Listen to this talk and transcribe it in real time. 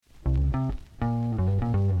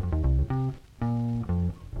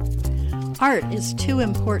Art is too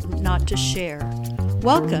important not to share.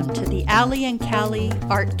 Welcome to the Allie and Callie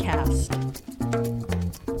Artcast.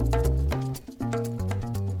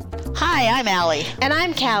 Hi, I'm Allie. And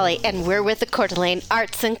I'm Callie, and we're with the Coeur d'Alene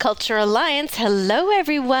Arts and Culture Alliance. Hello,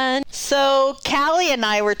 everyone. So, Callie and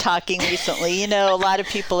I were talking recently. You know, a lot of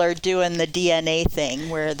people are doing the DNA thing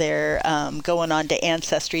where they're going on to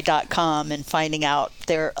Ancestry.com and finding out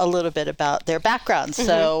a little bit about their background. Mm-hmm.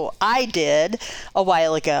 So, I did a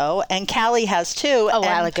while ago, and Callie has too. A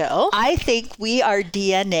while ago. I think we are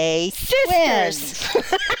DNA sisters.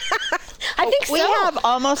 I think so. We have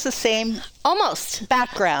almost the same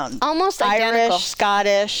background. Almost identical. Irish,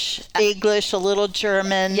 Scottish, English, a little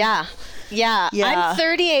German. Yeah. I'm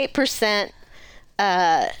 38%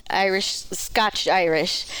 Irish,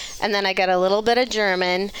 Scotch-Irish, and then I got a little bit of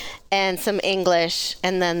German and some English,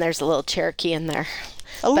 and then there's a little Cherokee in there.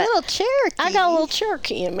 Little Cherokee? I got a little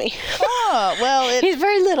Cherokee in me. Oh, well. He's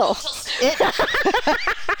very little.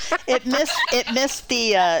 It missed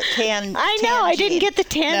the tan. I know. Tan I gene. didn't get the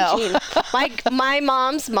tan gene. My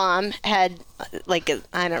mom's mom had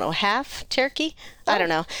half Cherokee. I don't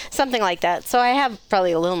know, something like that. So I have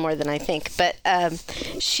probably a little more than I think. But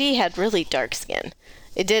she had really dark skin.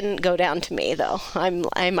 It didn't go down to me though. I'm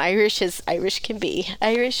Irish as Irish can be.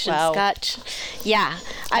 Irish and Scotch. Yeah,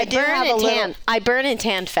 I burn and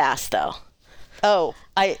tan fast though. Oh,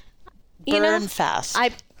 I burn fast.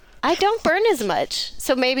 I don't burn as much,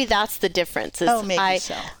 so maybe that's the difference. Maybe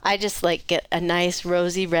so. I just get a nice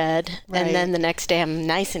rosy red, right. And then the next day I'm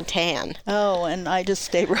nice and tan. Oh, and I just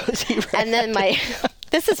stay rosy red. And then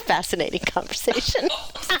this is fascinating conversation.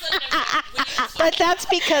 But that's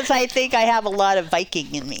because I think I have a lot of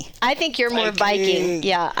Viking in me. I think you're more Viking.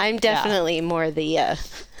 Yeah, I'm definitely more the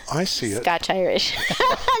I see it. Scotch-Irish.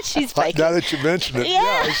 She's Viking. Now that you mention it,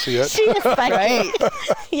 yeah, I see it. She is Viking. Right.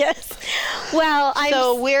 Yes. Well,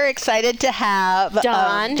 so we're excited to have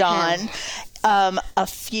Don. A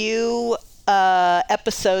few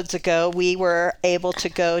episodes ago, we were able to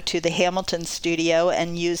go to the Hamilton studio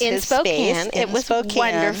and use his Spokane. space. It was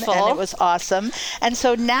wonderful. And it was awesome. And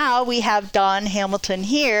so now we have Don Hamilton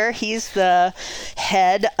here. He's the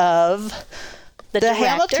head of the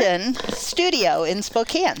Hamilton studio in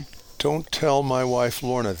Spokane. Don't tell my wife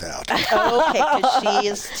Lorna that. Okay,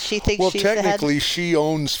 because she thinks she's the head. Well, technically, she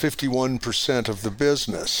owns 51% of the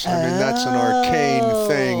business. I mean, that's an arcane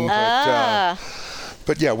thing,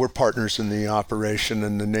 but yeah, we're partners in the operation,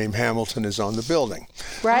 and the name Hamilton is on the building.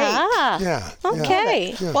 Right. Yeah.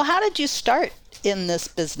 Okay. Yeah. Well, how did you start in this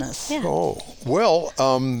business? Yeah. Oh, well,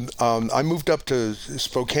 I moved up to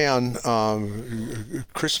Spokane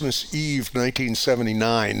Christmas Eve,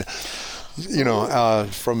 1979.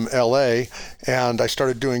 From LA, and I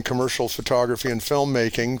started doing commercial photography and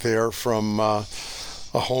filmmaking there from a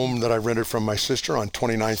home that I rented from my sister on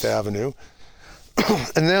 29th Avenue.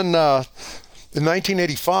 And then in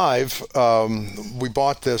 1985, we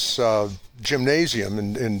bought this gymnasium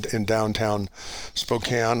in downtown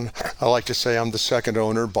Spokane. I like to say I'm the second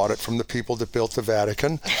owner, bought it from the people that built the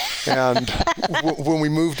Vatican. And when we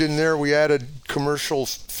moved in there, we added commercial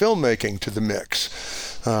filmmaking to the mix.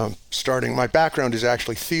 My background is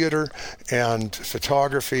actually theater and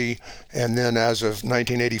photography, and then as of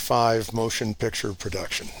 1985, motion picture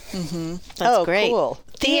production. Mm-hmm. That's great. Cool.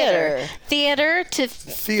 Theater to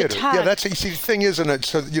theater. Yeah, the thing is,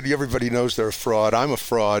 so everybody knows they're a fraud. I'm a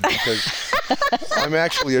fraud because I'm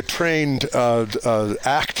actually a trained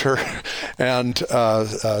actor and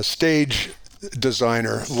stage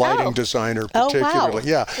designer, lighting designer particularly. Wow.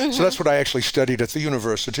 Yeah. Mm-hmm. So that's what I actually studied at the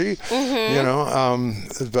university.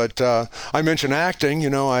 Mm-hmm. But I mentioned acting.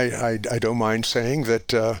 I don't mind saying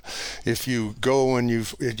that if you go and you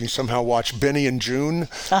somehow watch Benny and June,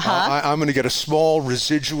 I'm going to get a small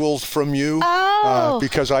residual from you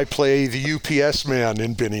because I play the UPS man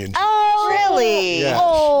in Benny and June. Oh, really? Yes.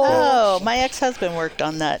 Oh, my ex-husband worked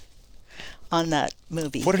on that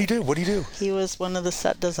movie. What did he do? He was one of the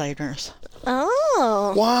set designers.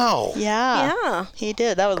 Oh. Wow. Yeah. He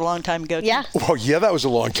did. That was a long time ago. Yeah. Well, yeah, that was a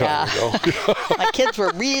long time ago. My kids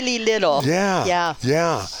were really little. Yeah.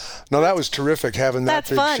 No, that was terrific having that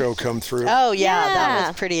big show come through. Oh, yeah. That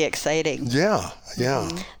was pretty exciting. Yeah.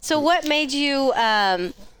 Mm-hmm. So what made you,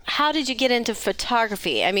 how did you get into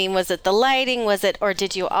photography? I mean, was it the lighting, or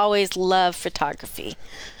did you always love photography?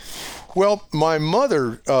 Well, my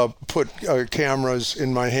mother put cameras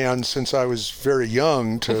in my hands since I was very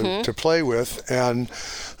young to play with, and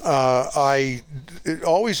I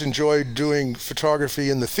always enjoyed doing photography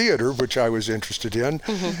in the theater, which I was interested in.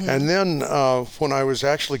 And then when I was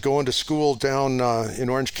actually going to school down in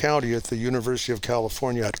Orange County at the University of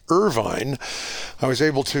California at Irvine, I was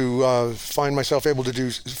able to find myself able to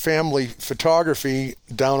do family photography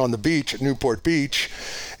down on the beach at Newport Beach,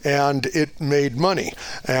 and it made money.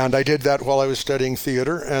 And I did that while I was studying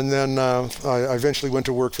theater, and then I eventually went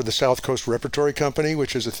to work for the South Coast Repertory Company,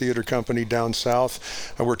 which is a theater company down south.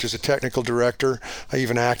 I worked as a technical director. I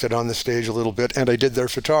even acted on the stage a little bit, and I did their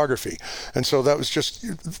photography. And so that was just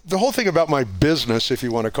the whole thing about my business, if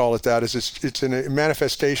you want to call it that, is it's a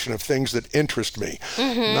manifestation of things that interest me.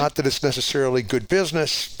 Not that it's necessarily good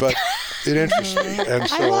business, but it interests me. And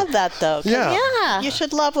so, I love that, though. 'cause Yeah. You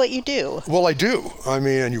should love what you do. Well, I do. I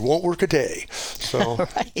mean, and you won't work a day. So,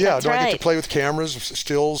 yeah, That's I get right. to play with cameras,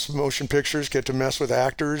 stills, motion pictures, get to mess with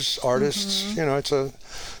actors, artists. You know, it's a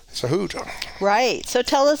hoot. Right. So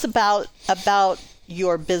tell us about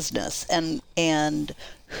your business and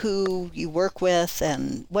who you work with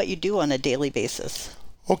and what you do on a daily basis.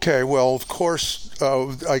 Okay, well, of course,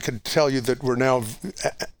 I could tell you that we're now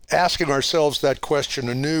asking ourselves that question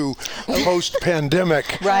anew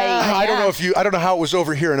post-pandemic. Right. I don't know how it was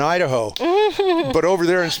over here in Idaho, but over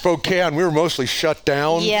there in Spokane, we were mostly shut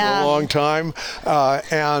down for a long time.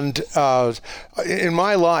 And in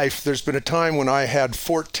my life, there's been a time when I had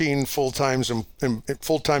 14 full-time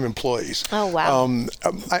employees. Oh, wow.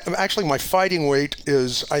 Actually, my fighting weight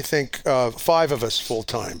is, I think, 5 of us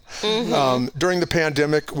full-time. During the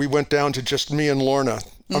pandemic, we went down to just me and Lorna.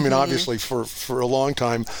 I mean, obviously for a long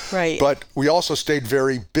time, right. But we also stayed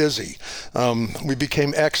very busy. We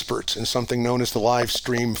became experts in something known as the live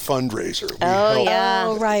stream fundraiser.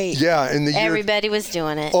 Oh, right. Yeah, in the year, Everybody was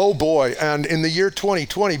doing it. oh boy, and in the year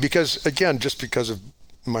 2020, because of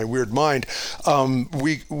my weird mind,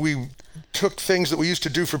 we took things that we used to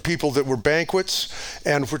do for people that were banquets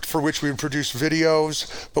and for which we would produce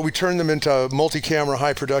videos, but we turned them into multi-camera,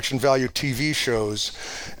 high production value TV shows.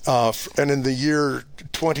 And in the year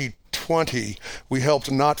 2020, we helped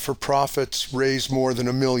not-for-profits raise more than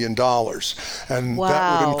 $1 million. And Wow.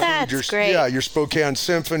 that would include That's great. your Spokane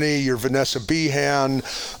Symphony, your Vanessa Behan,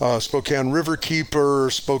 Spokane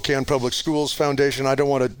Riverkeeper, Spokane Public Schools Foundation. I don't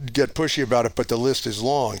want to get pushy about it, but the list is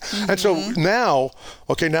long. And so now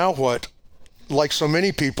what? Like so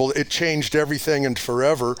many people, it changed everything and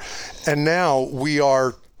forever. And now we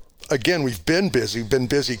are, again, we've been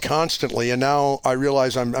busy constantly. And now I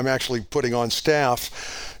realize I'm actually putting on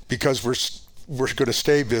staff because we're going to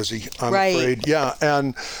stay busy, I'm Right. afraid. Yeah.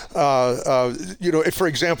 And, for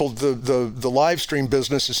example, the live stream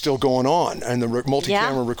business is still going on, and the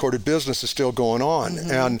multi-camera recorded business is still going on.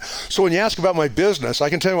 And so when you ask about my business, I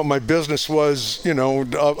can tell you what my business was,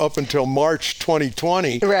 up until March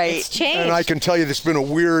 2020. Right. It's changed. And I can tell you it's been a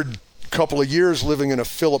weird couple of years living in a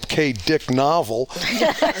Philip K. Dick novel,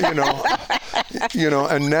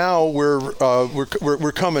 and now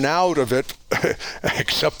we're coming out of it,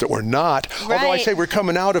 except that we're not. Right. Although I say we're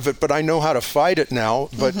coming out of it, but I know how to fight it now.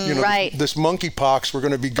 But Right. this monkeypox, we're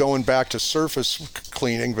going to be going back to surface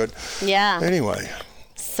cleaning. But anyway.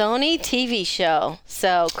 Sony TV show.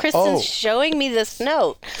 So Kristen's showing me this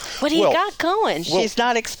note. What do you got going? She's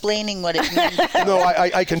not explaining what it means. No,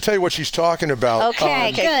 I can tell you what she's talking about.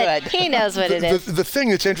 Okay, good. He knows what it is. The thing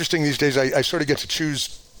that's interesting these days, I sort of get to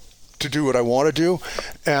choose to do what I want to do.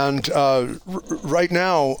 And right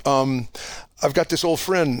now, I've got this old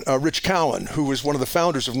friend, Rich Cowan, who was one of the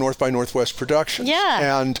founders of North by Northwest Productions.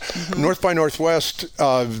 Yeah. And North by Northwest,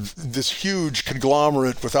 this huge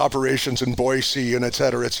conglomerate with operations in Boise and et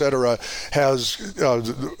cetera, has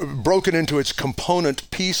broken into its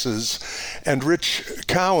component pieces. And Rich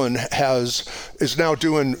Cowan is now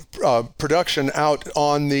doing production out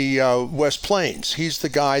on the West Plains. He's the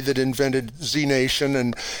guy that invented Z Nation.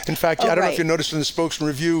 And in fact, I don't know if you noticed in the Spokesman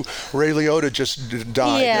Review, Ray Liotta just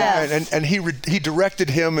died. Yeah. And he directed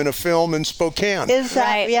him in a film in Spokane. Is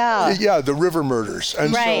that, Right. yeah. The River Murders.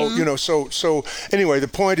 And Right. so anyway, the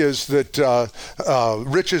point is that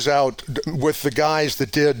Rich is out with the guys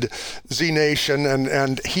that did Z Nation,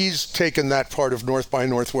 and he's taken that part of North by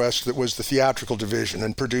Northwest that was the theatrical division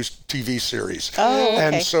and produced TV series. Oh, okay.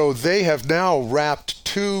 And so they have now wrapped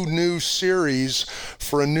 2 new series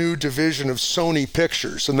for a new division of Sony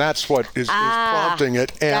Pictures, and that's what is prompting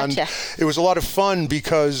it. And gotcha. it was a lot of fun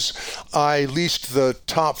because I leased the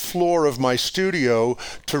top floor of my studio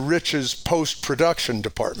to Rich's post-production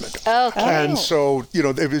department. Okay. And so,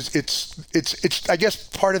 it's I guess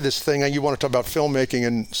part of this thing, you want to talk about filmmaking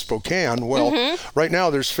in Spokane. Well, right now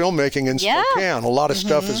there's filmmaking in Spokane. A lot of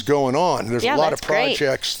stuff is going on. There's a lot of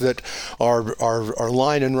projects that are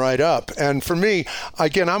lining right up. And for me,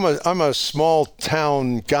 again, I'm a small town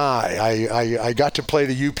guy. I got to play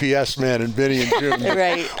the UPS man in Benny and June.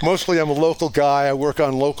 Right. Mostly I'm a local guy. I work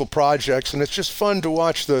on local projects, and it's just fun to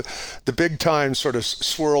watch the big time sort of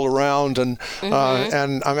swirl around. And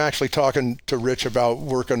I'm actually talking to Rich about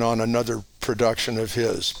working on another production of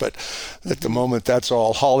his, but at the moment that's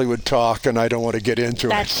all Hollywood talk, and I don't want to get into it.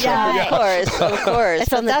 That's Of course.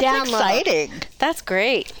 It's on the That's down low. exciting. That's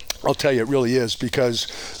great. I'll tell you, it really is, because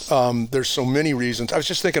there's so many reasons. I was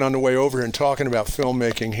just thinking on the way over here and talking about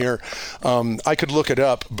filmmaking here. I could look it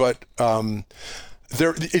up, but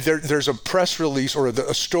there's a press release or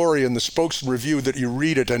a story in the Spokesman Review that you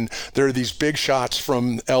read it, and there are these big shots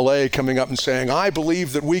from LA coming up and saying, I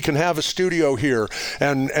believe that we can have a studio here,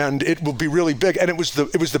 and it will be really big. And it was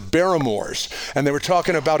the Barrymores, and they were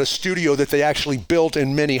talking about a studio that they actually built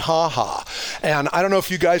in Minnehaha. And I don't know if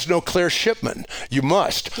you guys know Claire Shipman. You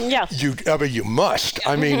must. Yeah. You must.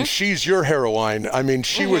 I mean, she's your heroine. I mean,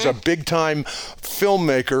 she was a big time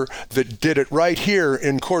filmmaker that did it right here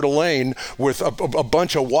in Coeur d'Alene with a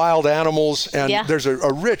bunch of wild animals, and there's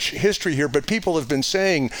a rich history here. But people have been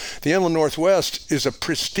saying the Inland Northwest is a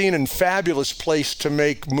pristine and fabulous place to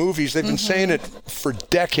make movies. They've been saying it for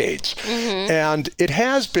decades, and it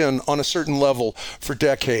has been on a certain level for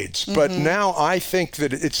decades. But now I think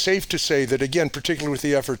that it's safe to say that, again, particularly with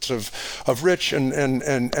the efforts of Rich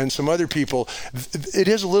and some other people, it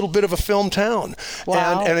is a little bit of a film town.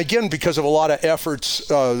 Wow. And again, because of a lot of efforts,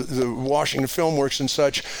 the Washington Film Works and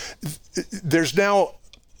such, there's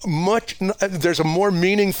a more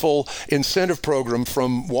meaningful incentive program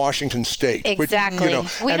from Washington State. Exactly.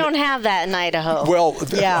 We don't have that in Idaho. Well,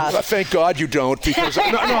 thank God you don't, because the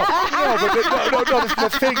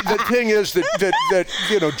thing is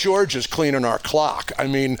that George is cleaning our clock. I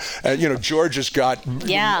mean, George has got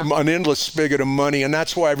an endless spigot of money, and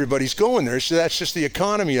that's why everybody's going there. So that's just the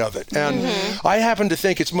economy of it. And I happen to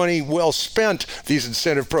think it's money well spent, these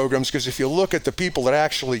incentive programs, because if you look at the people that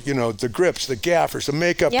actually, the grips, the gaffers, the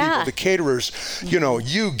makeup people, the caterers,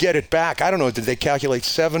 you get it back. I don't know, did they calculate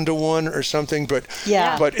 7 to 1 or something? But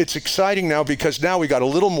it's exciting now, because now we got a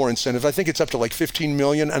little more incentive. I think it's up to like 15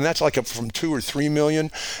 million, and that's like up from 2 or 3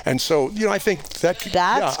 million. And so, I think that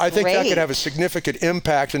that could have a significant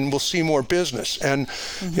impact, and we'll see more business. And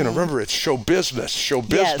remember, it's show business.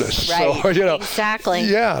 Yes, right. So Exactly.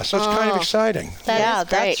 Yeah, so it's kind of exciting.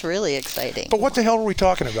 That's really exciting. But what the hell were we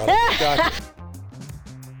talking about?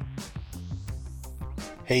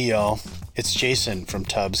 Hey y'all, it's Jason from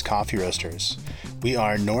Tubbs Coffee Roasters. We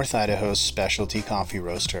are North Idaho's specialty coffee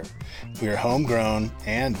roaster. We are homegrown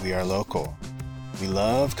and we are local. We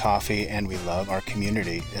love coffee and we love our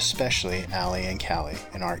community, especially Allie and Callie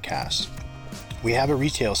and Artcast. We have a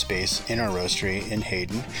retail space in our roastery in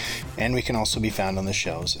Hayden, and we can also be found on the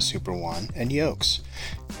shelves at Super One and Yokes.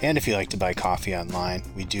 And if you like to buy coffee online,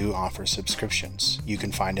 we do offer subscriptions. You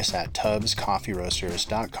can find us at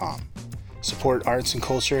tubbscoffeeroasters.com. Support arts and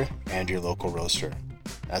culture and your local roaster.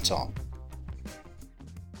 That's all.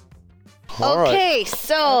 Okay,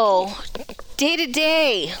 so day to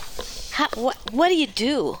day, what do you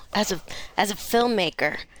do as a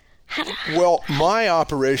filmmaker? Well, my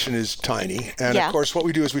operation is tiny, and of course what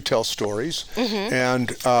we do is we tell stories,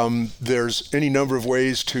 and there's any number of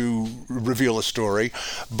ways to reveal a story.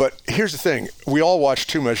 But here's the thing, we all watch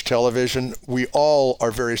too much television, we all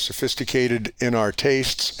are very sophisticated in our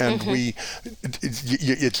tastes, and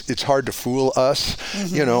it's hard to fool us,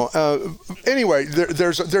 Anyway,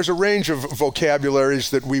 there's a range of vocabularies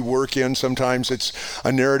that we work in. Sometimes it's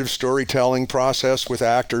a narrative storytelling process with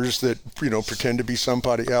actors that pretend to be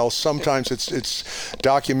somebody else. Sometimes it's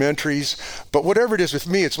documentaries, but whatever it is with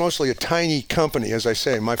me, it's mostly a tiny company. As I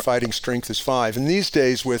say, my fighting strength is 5. And these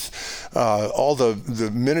days, with all the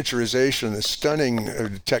miniaturization, the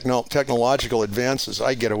stunning technological advances,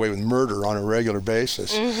 I get away with murder on a regular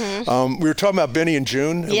basis. We were talking about Benny and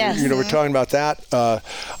June. Yes. We're talking about that.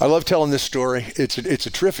 I love telling this story. It's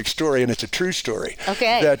a terrific story, and it's a true story.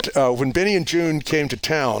 Okay. That when Benny and June came to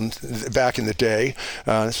town back in the day,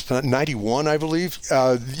 it's 91, I believe.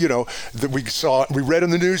 That we read in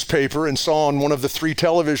the newspaper and saw saw on one of the 3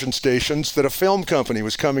 television stations that a film company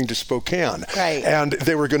was coming to Spokane. Right. And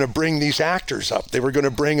they were going to bring these actors up. They were going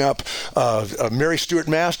to bring up Mary Stuart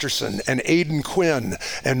Masterson and Aidan Quinn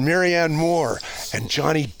and Marianne Moore and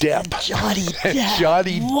Johnny Depp. Johnny Depp.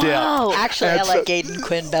 Johnny Depp. Actually, I like Aidan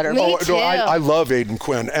Quinn better. Me too. No, I love Aidan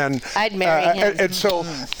Quinn, and I'd marry him. And so,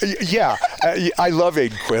 I love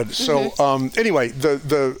Aidan Quinn. So anyway,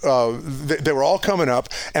 they were all coming up,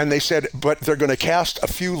 and they said, but they're going to cast a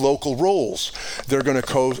few local roles. They're going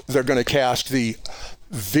to cast the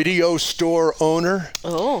video store owner.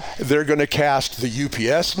 Oh. They're going to cast the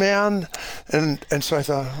UPS man. And so I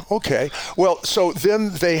thought, okay. Well, so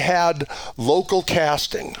then they had local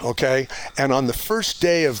casting, okay? And on the first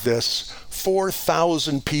day of this,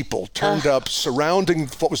 4,000 people turned up surrounding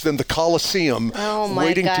what was then the Coliseum,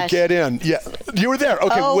 waiting to get in. Yeah, you were there.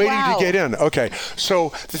 Okay, waiting to get in. Okay, so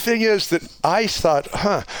the thing is that I thought,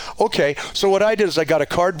 okay. So what I did is I got a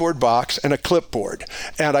cardboard box and a clipboard,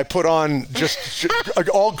 and I put on just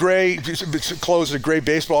all gray clothes, a gray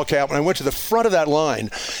baseball cap, and I went to the front of that line,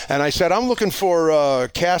 and I said, I'm looking for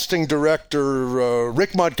casting director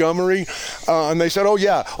Rick Montgomery, and they said, oh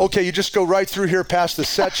yeah, okay, you just go right through here past the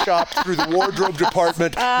set shop, through the wardrobe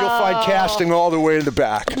department, you'll find casting all the way in the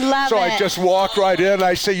back. Love I just walked right in.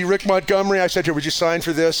 I say, you Rick Montgomery? I said, here, would you sign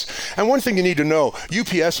for this? And one thing you need to know,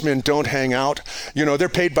 UPS men don't hang out. You know, they're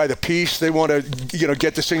paid by the piece. They want to,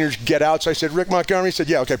 get the singers get out. So I said, Rick Montgomery? He said,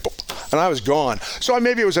 yeah, okay. And I was gone. So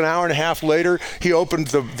maybe it was an hour and a half later, he opened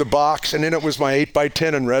the box, and in it was my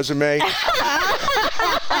 8x10 and resume.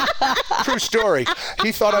 True story.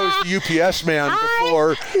 He thought I was the UPS man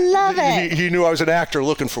before he knew I was an actor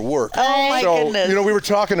looking for work. Oh my goodness. We were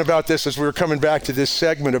talking about this as we were coming back to this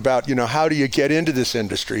segment about, how do you get into this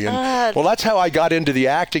industry? And well, that's how I got into the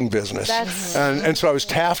acting business. And so I was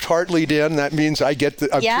Taft-Hartley'd in. That means I'm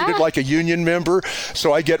treated like a union member.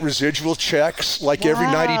 So I get residual checks. Like every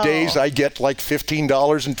 90 days, I get like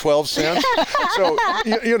 $15.12. So,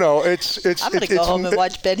 it's I'm going to go home and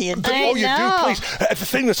watch Benny and June. Oh, you do, please. The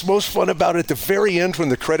thing that's most fun about it, at the very end when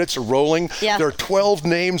the credits are rolling, there are 12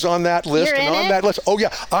 names on that list. You're and in on it? that list,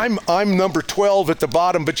 I'm number 12 at the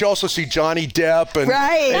bottom, but you also see Johnny Depp and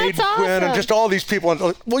Aidan Quinn and just all these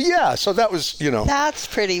people. Well, yeah, so that was, That's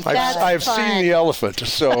pretty fun. I've seen the elephant,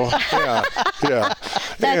 so yeah.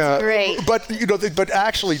 That's great. But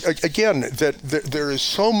actually, again, there is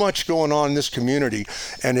so much going on in this community,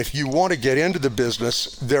 and if you want to get into the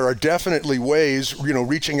business, there are definitely ways,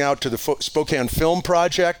 reaching out to the Spokane Film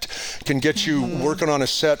Project can get you working on a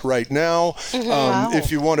set right now.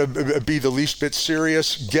 If you want to be the least bit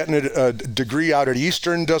serious, getting a degree out at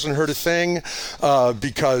Eastern doesn't hurt a thing,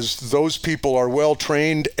 because those people are well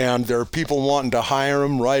trained and there are people wanting to hire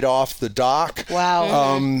them right off the dock.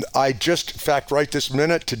 Wow. I just, in fact, right this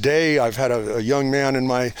minute, today, I've had a young man in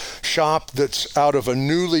my shop that's out of a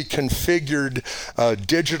newly configured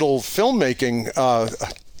digital filmmaking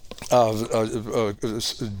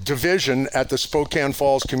division at the Spokane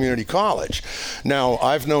Falls Community College. Now,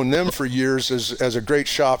 I've known them for years as a great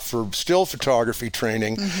shop for still photography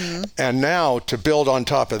training, and now to build on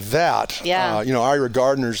top of that, Ira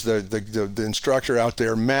Gardner's the instructor out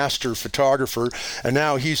there, master photographer, and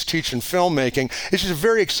now he's teaching filmmaking. It's just a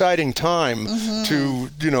very exciting time to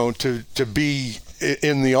be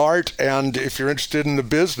in the art, and if you're interested in the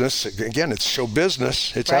business, again, it's show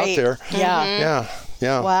business. It's out there. Yeah.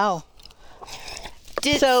 Yeah. Wow.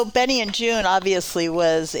 So Benny and June obviously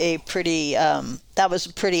was a pretty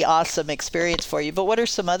awesome experience for you. But what are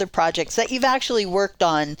some other projects that you've actually worked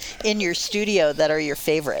on in your studio that are your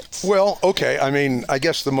favorites? Well, okay. I mean, I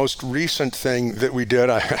guess the most recent thing that we did,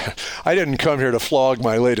 I didn't come here to flog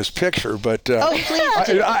my latest picture, but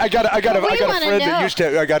I got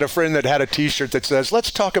a friend that had a T-shirt that says, "Let's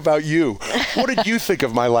talk about you." What did you think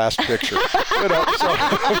of my last picture?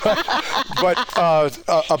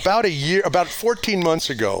 About 14 months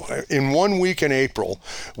ago, in 1 week in April,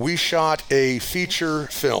 we shot a feature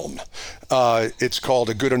film. It's called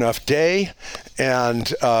A Good Enough Day,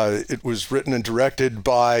 and it was written and directed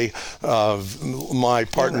by my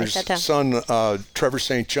partner's son, Trevor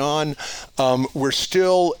St. John. We're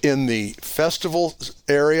still in the festival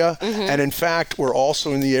area, and in fact, we're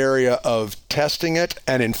also in the area of testing it.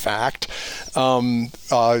 And in fact,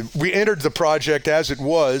 we entered the project as it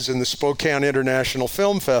was in the Spokane International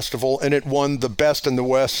Film Festival, and it won the Best in the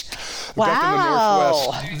West, Best in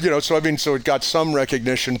the Northwest. So it got some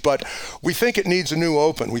recognition, but we think it needs a new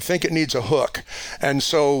open. We think it needs a hook, and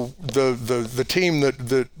so the team or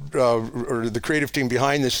the creative team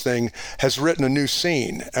behind this thing has written a new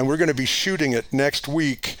scene, and we're going to be shooting it next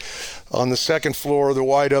week on the second floor of the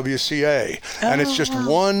YWCA, and it's just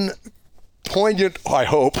one poignant, I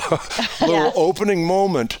hope, little opening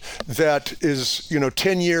moment that is,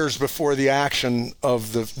 10 years before the action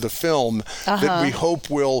of the film that we hope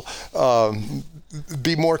will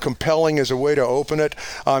be more compelling as a way to open it.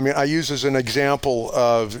 I mean, I use as an example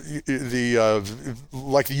of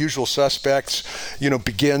like The Usual Suspects,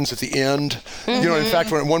 begins at the end. In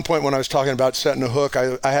fact, at one point when I was talking about setting a hook,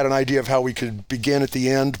 I had an idea of how we could begin at the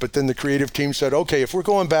end, but then the creative team said, okay, if we're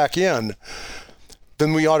going back in,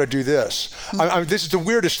 then we ought to do this. This is the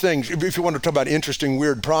weirdest thing, if you want to talk about interesting,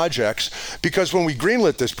 weird projects, because when we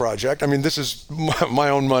greenlit this project, this is my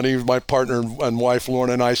own money, my partner and wife, Lauren,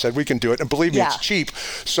 and I said, we can do it. And believe me, it's cheap.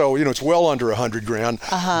 So, it's well under $100,000.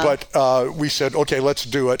 But we said, okay, let's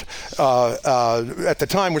do it. At the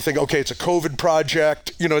time, we're thinking, okay, it's a COVID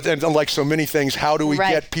project, and like so many things, how do we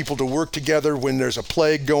get people to work together when there's a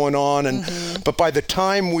plague going on? And but by the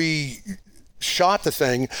time we shot the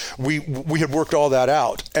thing, we had worked all that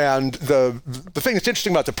out. And the thing that's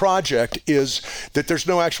interesting about the project is that there's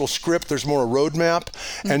no actual script, there's more a roadmap.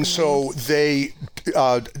 And so they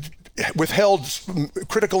withheld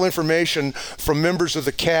critical information from members of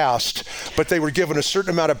the cast, but they were given a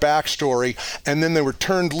certain amount of backstory, and then they were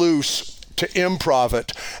turned loose to improv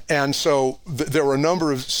it. And so there were a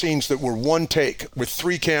number of scenes that were one take with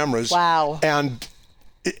 3 cameras. Wow. And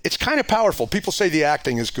it's kind of powerful. People say the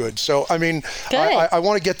acting is good. So, I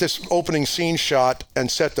want to get this opening scene shot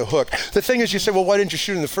and set the hook. The thing is, you say, well, why didn't you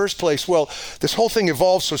shoot in the first place? Well, this whole thing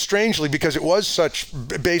evolved so strangely because it was such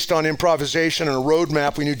based on improvisation and a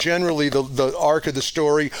roadmap. We knew generally the arc of the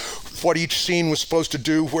story, what each scene was supposed to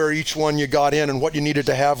do, where each one you got in, and what you needed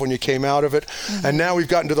to have when you came out of it. And now we've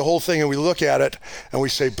gotten to the whole thing, and we look at it, and we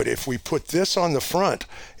say, but if we put this on the front,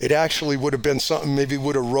 it actually would have been something maybe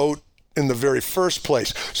would have wrote in the very first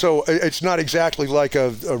place. So it's not exactly like a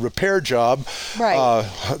repair job,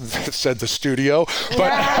 said the studio,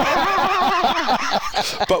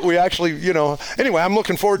 but we actually, anyway, I'm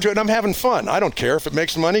looking forward to it and I'm having fun. I don't care if it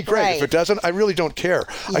makes money, great. Right. If it doesn't, I really don't care.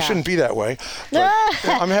 I shouldn't be that way, but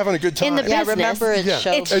I'm having a good time. In the business. Remember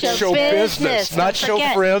it's show business, not show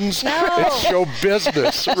friends. No. It's show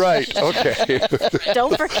business, right? Okay.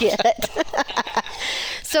 Don't forget.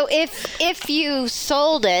 So if you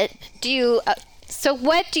sold it, so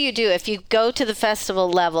what do you do if you go to the festival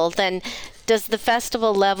level? Then does the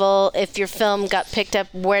festival level, if your film got picked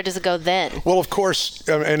up, where does it go then? Well, of course,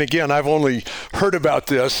 and again, I've only heard about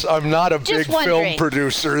this. I'm not a big film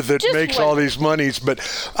producer that makes all these monies, but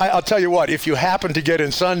I'll tell you what, if you happen to get in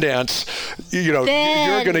Sundance, you're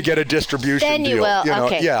going to get a distribution deal. Then you will,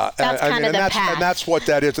 okay. Yeah, that's kind of the path. And that's what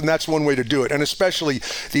that is, and that's one way to do it. And especially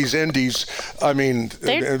these indies,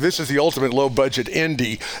 this is the ultimate low-budget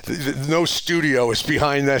indie. No studio is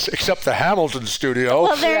behind this except the Hamilton studio.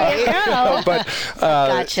 Well, there you go. But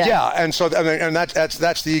gotcha. Yeah, and so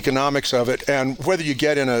that's the economics of it. And whether you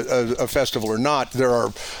get in a festival or not, there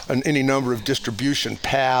are any number of distribution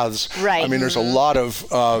paths. Right. There's a lot of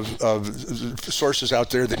sources out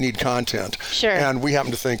there that need content. Sure. And we happen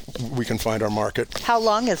to think we can find our market. How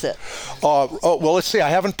long is it? Well, let's see. I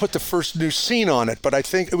haven't put the first new scene on it, but I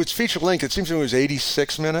think it was feature length. It seems to me it was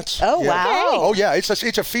 86 minutes. Oh, yeah. wow. Oh, yeah. It's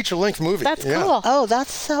a feature length movie. That's cool. Oh,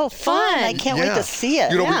 that's so fun. I can't wait to see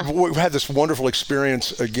it. We had this wonderful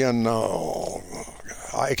experience again.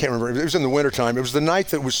 I can't remember. It was in the wintertime. It was the night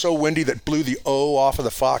that was so windy that blew the O off of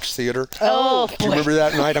the Fox Theater. Oh, do you remember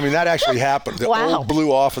that night? That actually happened. The O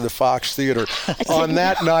blew off of the Fox Theater. On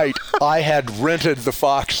that night, I had rented the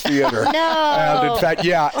Fox Theater. No. And in fact,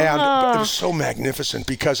 and it was so magnificent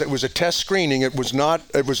because it was a test screening. It was not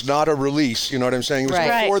a release. You know what I'm saying? It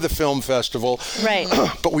was before the film festival. Right.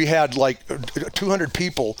 But we had like 200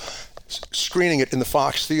 people screening it in the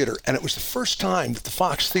Fox Theater, and it was the first time that the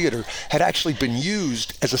Fox Theater had actually been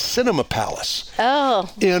used as a cinema palace.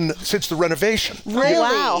 Since the renovation. Really?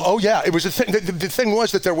 Wow. Oh yeah, it was a thing. The thing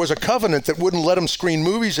was that there was a covenant that wouldn't let them screen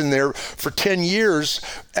movies in there for 10 years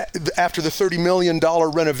after the $30 million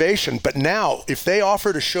renovation. But now, if they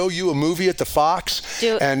offer to show you a movie at the Fox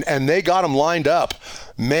and they got them lined up,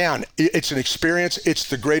 man, it's an experience. It's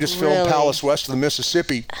the greatest film palace west of the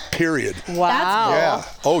Mississippi, period. Wow. Yeah.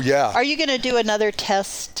 Oh, yeah. Are you going to do another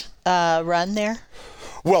test run there?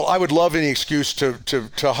 Well, I would love any excuse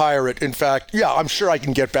to hire it. In fact, I'm sure I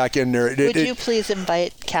can get back in there. Would you please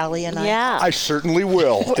invite Callie and I? Yeah. I certainly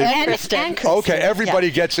will. And Kristen. Okay,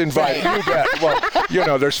 everybody gets invited. You bet.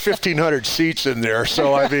 Well, there's 1,500 seats in there,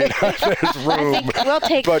 so there's room. We'll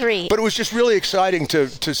take 3. But it was just really exciting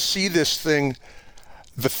to see this thing.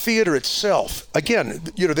 The theater itself, again,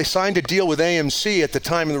 they signed a deal with AMC at the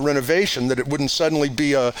time of the renovation that it wouldn't suddenly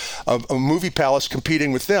be a movie palace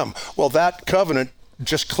competing with them. Well, that covenant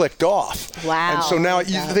just clicked off. Wow. And so now what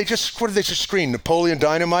did they just screen? Napoleon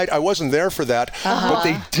Dynamite? I wasn't there for that, but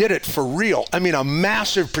they did it for real. I mean, a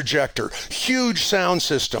massive projector, huge sound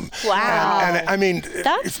system. Wow. And I mean,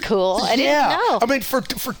 That's cool. I didn't know. I mean, for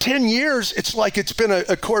 10 years, it's like it's been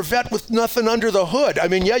a Corvette with nothing under the hood. I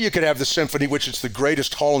mean, yeah, you could have the Symphony, which is the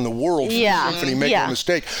greatest hall in the world for the Symphony, make no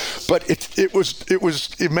mistake. But it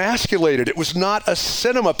was emasculated. It was not a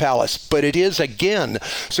cinema palace, but it is again.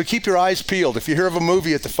 So keep your eyes peeled. If you hear of a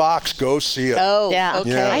movie at the Fox, go see it. Oh, Yeah. okay.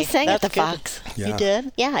 Yeah. I sang That's at the good. Fox. Yeah. You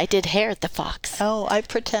did? Yeah, I did hair at the Fox. Oh, I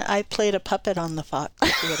played a puppet on the Fox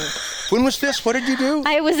Theater. When was this? What did you do?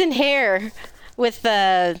 I was in hair with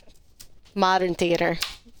the Modern Theater.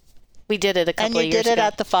 We did it a couple And of you years did it ago.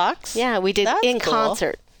 at the Fox? Yeah, we did That's in cool.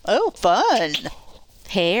 concert. Oh, fun.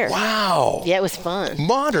 Hair. Wow. Yeah, it was fun.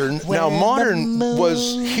 Modern. Now, When the Modern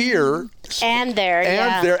was moon- here. And there,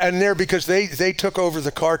 And there because they took over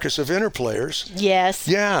the carcass of Interplayers. Yes.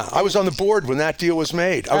 Yeah, I was on the board when that deal was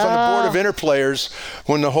made. I was on the board of Interplayers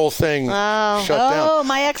when the whole thing shut down. Oh,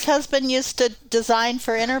 my ex-husband used to design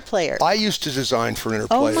for Interplayer. I used to design for Interplayers.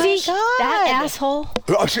 Oh my See, God. that asshole.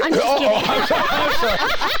 I'm just kidding.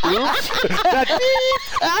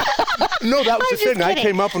 No, that was the just thing. I kidding.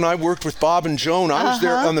 came up when I worked with Bob and Joan. I was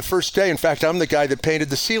there on the first day. In fact, I'm the guy that painted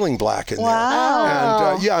the ceiling black in there.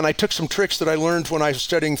 Wow. And and I took some tricks that I learned when I was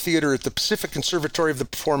studying theater at the Pacific Conservatory of the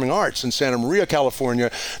Performing Arts in Santa Maria,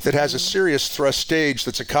 California, that has a serious thrust stage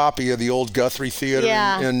that's a copy of the old Guthrie Theater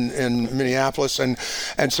in Minneapolis. And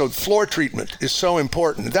so floor treatment is so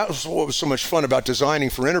important. That was what was so much fun about designing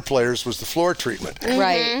for Interplayers was the floor treatment.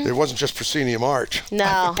 Right. It wasn't just proscenium arch.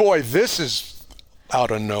 No. Boy, this is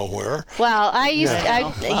out of nowhere. Well,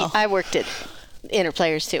 I worked at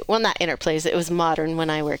Interplayers too. Well, not Interplayers. It was Modern when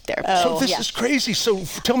I worked there. So this is crazy. So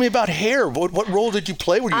tell me about hair. What role did you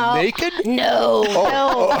play? Were you naked? No,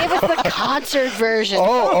 it was the concert version.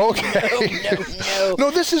 Oh, okay. No,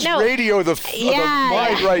 this is radio of the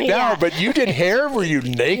mind right now. But you did hair? Were you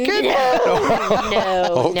naked?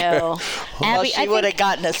 No. Well, Abby, she would have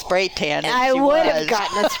gotten a spray tan. if I she would was. have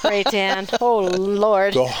gotten a spray tan. Oh,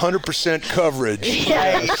 Lord. The 100% coverage.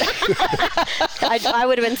 I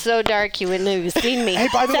would have been so dark you wouldn't have seen me. Hey,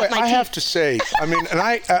 by the way, Except my I have teeth. to say, I mean, and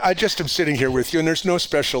I just am sitting here with you, and there's no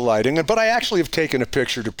special lighting, but I actually have taken a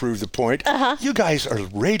picture to prove the point. You guys are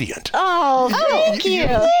radiant. Oh, thank you.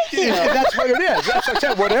 Yeah, that's what it is. That's what I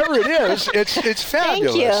said. Whatever it is, it's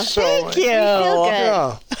fabulous. you. So, Thank you. We feel good.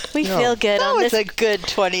 Yeah. We feel good That on was this. a good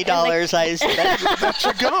 $20 I spent. That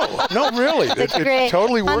should go. No, really. It Great,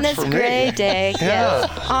 totally works on this for me. gray day. Yeah. Yes.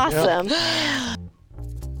 Awesome.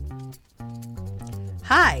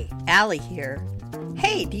 Hi, Allie here.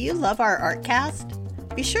 Hey, do you love our Artcast?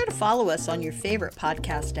 Be sure to follow us on your favorite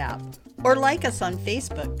podcast app or like us on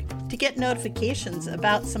Facebook to get notifications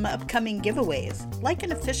about some upcoming giveaways, like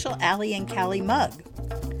an official Allie and Callie mug.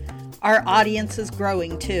 Our audience is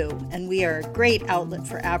growing too, and we are a great outlet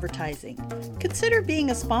for advertising. Consider being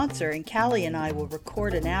a sponsor, and Callie and I will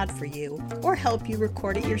record an ad for you or help you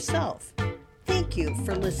record it yourself. Thank you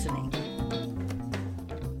for listening.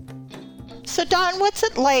 So, Don, what's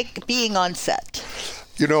it like being on set?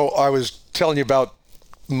 You know, I was telling you about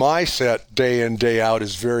my set day in, day out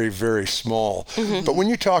is very, very small. But when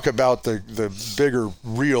you talk about the bigger,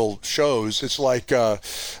 real shows, it's like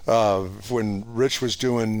when Rich was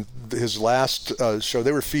doing his last show,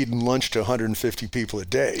 they were feeding lunch to 150 people a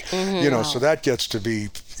day. You know, so that gets to be,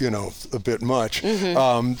 a bit much.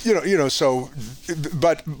 So,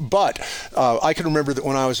 but I can remember that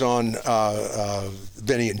when I was on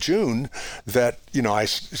Benny and June, that I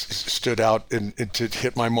stood out and to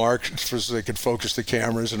hit my mark so they could focus the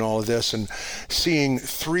cameras and all of this, and seeing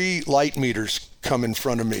 3 light meters come in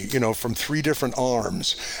front of me, from 3 different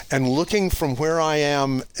arms, and looking from where I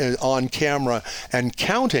am on camera and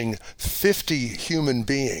counting 50 human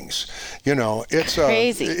beings. It's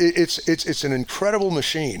crazy. It's an incredible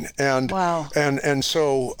machine, and Wow. and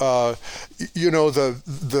so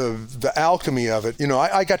the alchemy of it.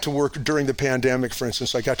 I got to work during the pandemic, for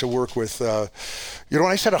instance. I got to work with when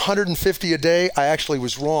I said 150 a day, I actually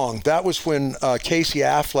was wrong. That was when Casey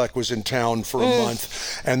Affleck was in town for a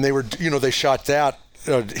month, and they were they shot that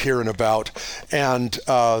here and about, and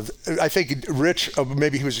I think Rich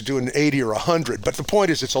maybe he was doing 80 or 100, but the point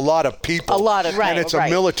is it's a lot of people, and it's a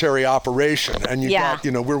military operation, and you got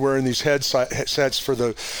we're wearing these headsets for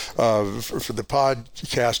the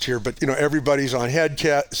podcast here, but everybody's on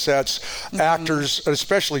headsets. Actors,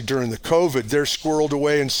 especially during the COVID, they're squirreled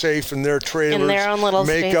away and safe in their trailers. In their own little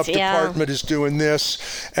makeup space, department is doing this,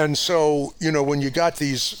 and so when you got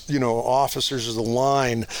these officers of the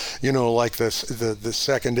line, like this the the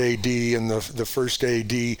second AD and the first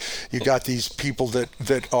AD. You got these people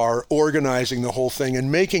that are organizing the whole thing and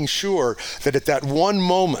making sure that at that one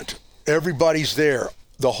moment, everybody's there.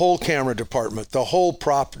 The whole camera department, the whole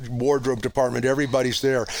prop wardrobe department, everybody's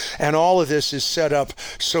there. And all of this is set up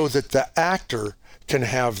so that the actor can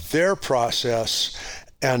have their process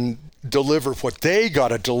and deliver what they got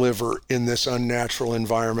to deliver in this unnatural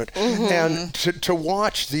environment. And to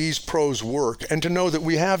watch these pros work and to know that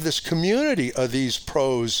we have this community of these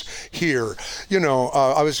pros here.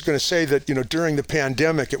 I was going to say that, during the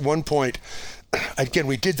pandemic, at one point, again,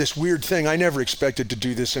 we did this weird thing. I never expected to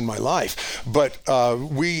do this in my life, but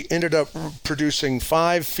we ended up producing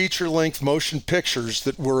 5 feature-length motion pictures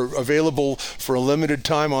that were available for a limited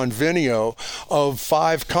time on Vimeo of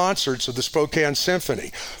 5 concerts of the Spokane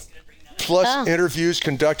Symphony. Plus interviews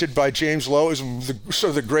conducted by James Lowe is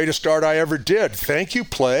the greatest art I ever did. Thank you,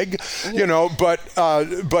 Plague. But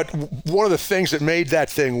one of the things that made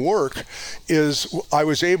that thing work is I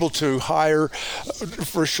was able to hire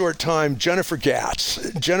for a short time Jennifer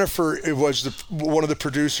Gatz. Jennifer was one of the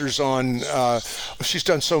producers on. She's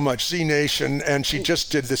done so much Z Nation, and she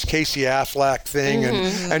just did this Casey Affleck thing,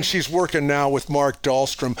 and she's working now with Mark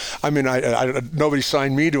Dahlstrom. I mean, nobody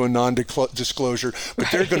signed me to a non-disclosure,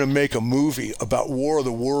 but they're going to make a movie about War of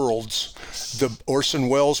the Worlds, the Orson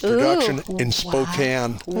Welles production in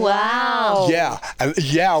Spokane. Wow.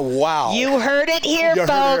 Yeah, wow. You heard it here,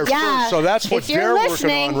 folks. Yeah. So that's what they're working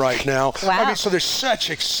on right now. Wow. I mean, so there's such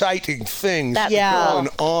exciting things going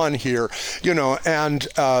on here, and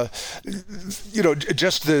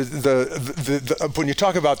just the when you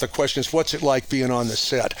talk about the questions, what's it like being on the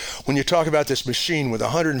set? When you talk about this machine with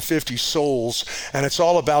 150 souls, and it's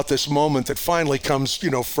all about this moment that finally comes,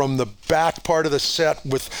 from the back part of the set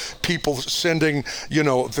with people sending,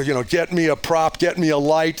 get me a prop, get me a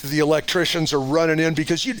light. The electricians are running in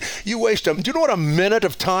because you waste them. Do you know what a minute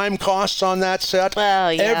of time costs on that set?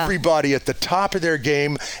 Well, yeah. Everybody at the top of their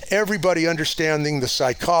game, everybody understanding the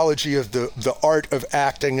psychology of the art of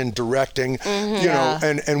acting and directing,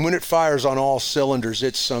 and when it fires on all cylinders,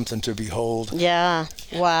 it's something to behold. Yeah.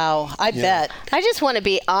 Wow. I bet. I just want to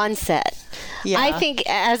be on set. Yeah. I think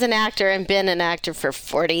as an actor and been an actor for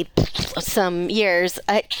 40 some years,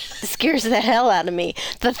 it scares the hell out of me.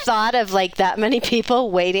 The thought of that many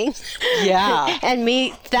people waiting. Yeah. And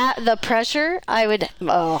the pressure, I would,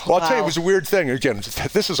 Well, I'll tell you, it was a weird thing. Again,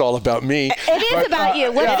 this is all about me. It is about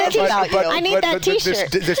you. What's it about you? I need that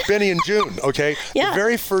T-shirt. This Benny and June, okay? Yeah. The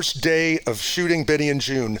very first day of shooting Benny and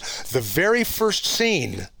June, the very first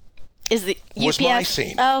scene is the was UPS? my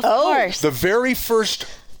scene. Oh, of course. The very first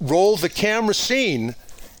roll the camera scene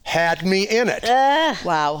had me in it.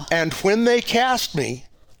 Wow. And when they cast me,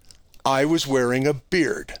 I was wearing a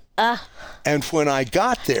beard. And when I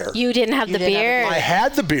got there, You didn't have the beard. I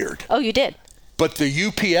had the beard. Oh, you did. But the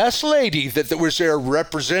UPS lady that was there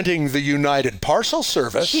representing the United Parcel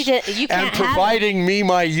Service She did. You can't and have providing me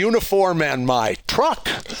my uniform and my truck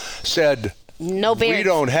said, No beard. we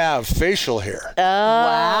don't have facial hair.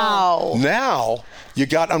 Wow. Now you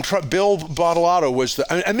got Bill Bottolato was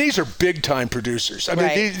and these are big time producers. I mean,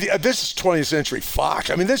 Right. this is 20th Century Fox.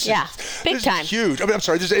 I mean, this big is time. huge. I mean, I'm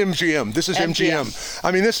sorry, this is MGM. This is MGM.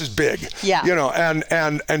 I mean, this is big. Yeah.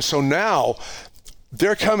 And so now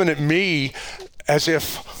they're coming at me as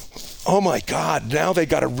if, oh my God, now they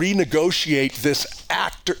got to renegotiate this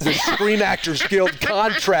Screen Actors Guild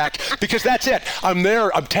contract because that's it. I'm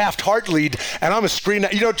there, I'm Taft-Hartley, and I'm a screen.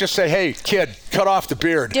 You don't just say, hey, kid, cut off the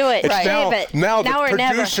beard. Do it. It's Right. now, Save it. now Now the or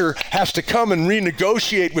never. producer has to come and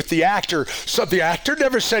renegotiate with the actor. So the actor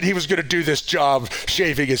never said he was going to do this job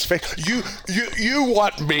shaving his face. You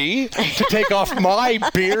want me to take off my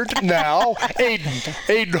beard now?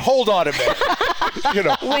 Aiden, hold on a minute.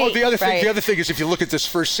 The other thing is, if you look at this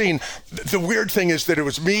first scene, the weird thing is that it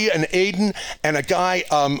was me and Aiden and a guy,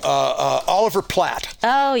 Oliver Platt.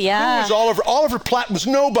 Oh, yeah. Who was Oliver? Oliver Platt was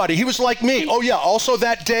nobody. He was like me. Oh, yeah. Also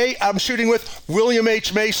that day, I'm shooting with William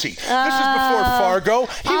H. Macy. This is before Fargo.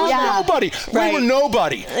 He was nobody. Right. We were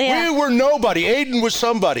nobody. Yeah. We were nobody. Aiden was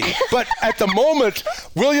somebody. But at the moment,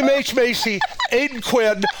 William H. Macy, Aiden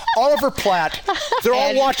Quinn, Oliver Platt, they're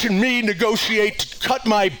all watching me negotiate to cut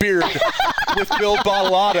my beard with Bill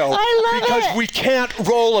Bottolato. I love because it. we can't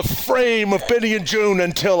roll a frame of Benny and June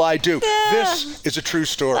until I do. This is a true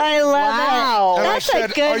story. I love it. And That's I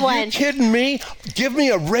said, a good one. Are you kidding me? Give me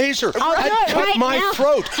a razor. I'll do I'd it cut right my now.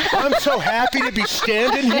 throat. I'm so happy to be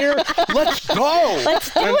standing here. Let's go.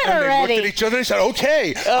 Let's do it and they already. looked at each other and said,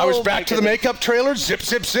 okay. I was back to the makeup trailer. Zip,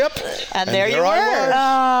 zip, zip. And there you I were. was.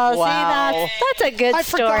 Oh, Wow. see, that's a good I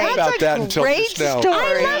story. forgot about that until great just now. story.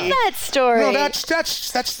 I love that story. No, that's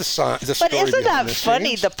that's the story. But isn't behind that this, funny?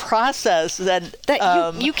 James. The process that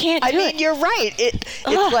you can't I do mean, it. you're right. It's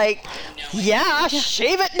like,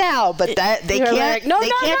 shave it now, but that they You're can't. like, no, they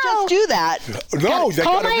no, can't no. just do that. No, they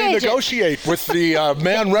call got to my agent. renegotiate with the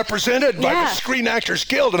man represented by the Yeah. Screen Actors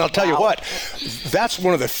Guild. And I'll tell you what, that's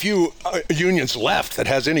one of the few unions left that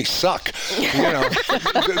has any suck. You know,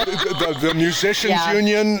 the musicians Yeah.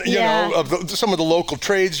 union, you Yeah. know, some of the local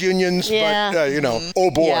trades unions. Yeah. But, you know,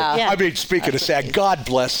 oh boy. Yeah. Yeah. I mean, speaking of SAG, God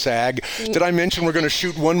bless SAG. Did I mention we're going to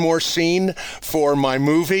shoot one more scene for my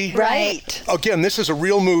movie? Right. Again, this is a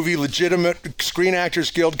real movie, legitimate Screen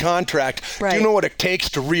Actors Guild contract. Do Right. you know what it takes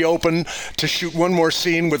to reopen, to shoot one more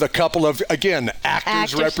scene with a couple of, again,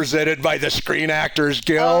 actors represented by the Screen Actors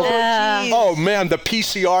Guild? geez. Oh, man, the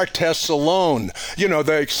PCR tests alone, you know,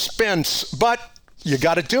 the expense, but you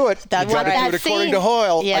got to do it. That's You got to right. do it That according scene. to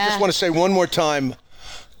Hoyle. I Yeah. just want to say one more time,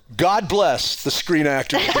 God bless the Screen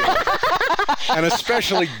Actors Guild. And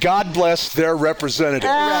especially God bless their representative.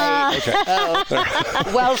 Right.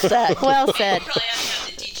 Okay. Well said. Well said. Probably have to have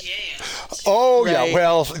the DGA answer. Oh, Right. yeah,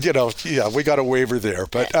 well, you know, yeah, we got a waiver there.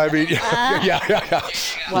 But, I mean, yeah.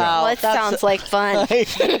 Wow. Well, it sounds like fun.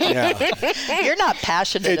 Yeah. You're not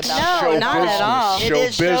passionate It's about show it. not at business. all. It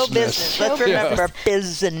is show business. business. Let's remember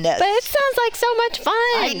business. But it sounds like so much fun.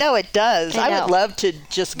 I know it does. I I know. would love to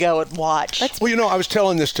just go and watch. Well, you know, I was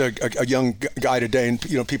telling this to a young guy today, and,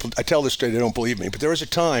 you know, people, I tell this today, they don't believe me, but there was a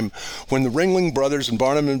time when the Ringling Brothers and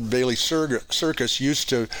Barnum and Bailey Circus used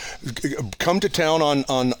to come to town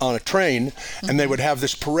on a train, and they would have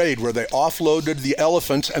this parade where they offloaded the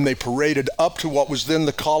elephants and they paraded up to what was then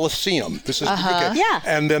the Coliseum. This is the UK. Yeah.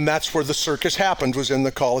 And then that's where the circus happened, was in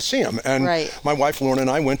the Coliseum. And Right. my wife Lauren and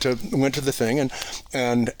I went to the thing,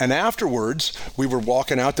 and afterwards we were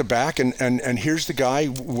walking out the back, and here's the guy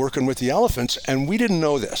working with the elephants, and we didn't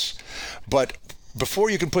know this, but before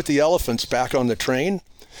you can put the elephants back on the train,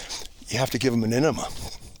 you have to give them an enema.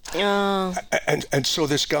 Oh. And so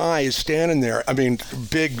this guy is standing there, I mean,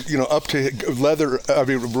 big, you know, up to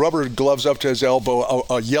rubber gloves up to his elbow,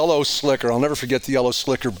 a yellow slicker. I'll never forget the yellow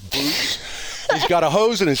slicker boots. He's got a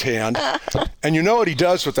hose in his hand, and you know what he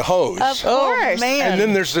does with the hose. Of course. man. And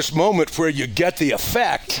then there's this moment where you get the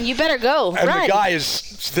effect, You better go. and Run. the guy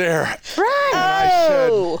is there. Run.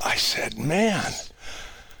 Oh. I said, man,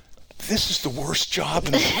 this is the worst job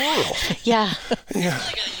in the world. Yeah. Yeah.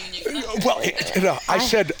 Well, I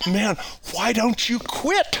said, man, why don't you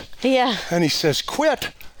quit? Yeah. And he says,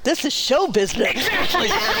 quit? This is show business.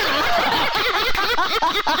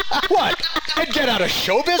 What? And get out of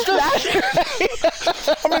show business?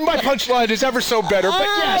 I mean, my punchline is ever so better, but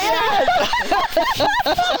yes.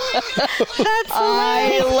 That's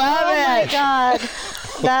I love Oh my it. God.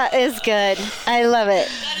 That is good. I love it.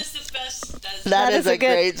 That is the best. That is a good-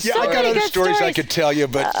 great Yeah, story. I got other good stories I stories. could tell you,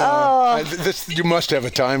 but this you must have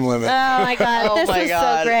a time limit. Oh my God, Oh this my was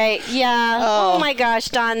God. so great. Yeah. Oh. my gosh,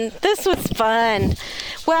 Don, this was fun.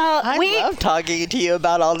 Well, I we. love talking to you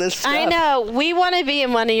about all this stuff. I know. We want to be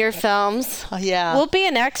in one of your films. Yeah. We'll be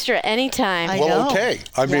an extra anytime. I Well, know. okay.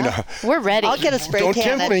 I mean, We're ready. I'll get a spray don't can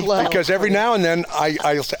tempt and me, blow. because every now and then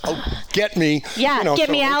I'll say, oh, get me. Yeah, you know, get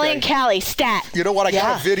so, me Allie okay. and Callie, stat. You know what? I got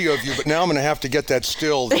Yeah. a video of you, but now I'm going to have to get that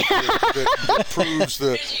still that proves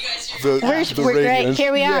the the we're great. radiance.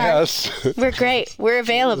 Here we are. Yes. We're great. We're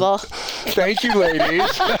available. Thank you,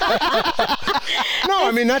 ladies. No,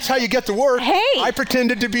 I mean, that's how you get to work. Hey. I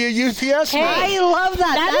pretended to be a UPS man. I love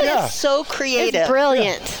that. That That is- is so creative. It's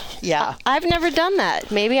brilliant. Yeah. I've never done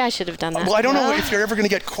that. Maybe I should have done that. Well, I don't know if you're ever going to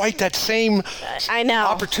get quite that same I know.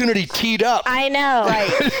 opportunity teed up. I know.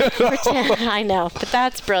 Right. I know. But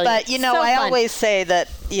that's brilliant. But you know, So I fun. always say that,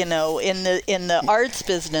 you know, in the arts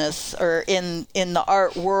business, or in the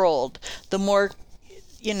art world, the more,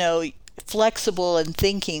 you know, flexible and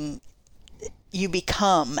thinking you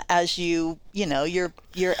become as you're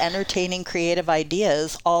entertaining creative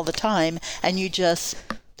ideas all the time, and you just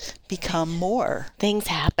become more. things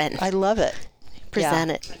happen. I love it.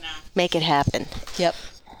 Present it. Make it happen. Yep.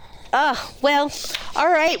 Oh, well, All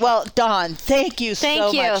right. Well, Dawn, thank you Thank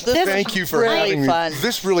so you. much. This- Thank you for really having me. fun.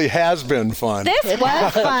 This really has been fun. this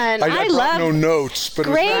was fun. I I brought love no notes, but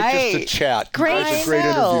Great. it was really just a chat. Great. It was a great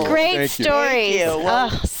I know. interview. great Thank you. stories. Thank you. Well,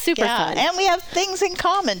 Oh, super Yeah, fun. and we have things in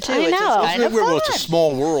common too. I which is know. kind of Well, fun. it's a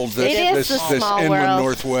small world. This, It is this, a this small inland world.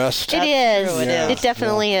 Northwest. It is. true, it It is.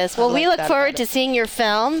 definitely is. Well, I we like look that forward about to it. seeing your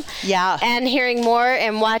film. Yeah. And hearing more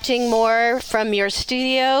and watching more from your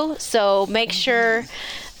studio. So make sure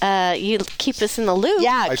you keep us in the loop.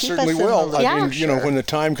 Yeah, I keep certainly us in will. the I loop. mean, you know, when the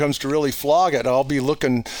time comes to really flog it, I'll be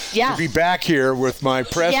looking Yeah. to be back here with my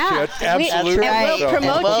press Yeah. kit. We- Absolutely. and we'll So,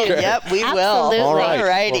 promote Well, you. okay. Yep, we Absolutely. will. All right.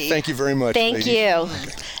 Alrighty. Well, thank you very much. Thank ladies. you.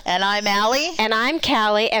 And I'm Allie. And I'm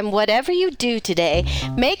Callie, and whatever you do today,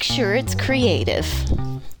 make sure it's creative.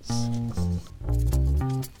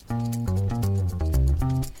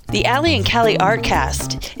 The Allie and Callie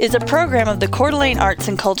Artcast is a program of the Coeur d'Alene Arts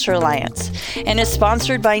and Culture Alliance and is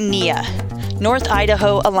sponsored by NIA, North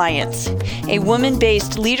Idaho Alliance, a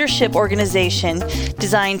women-based leadership organization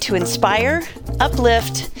designed to inspire,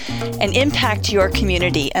 uplift, and impact your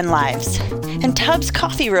community and lives. And Tubbs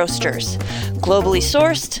Coffee Roasters, globally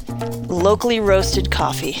sourced, locally roasted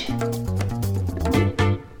coffee.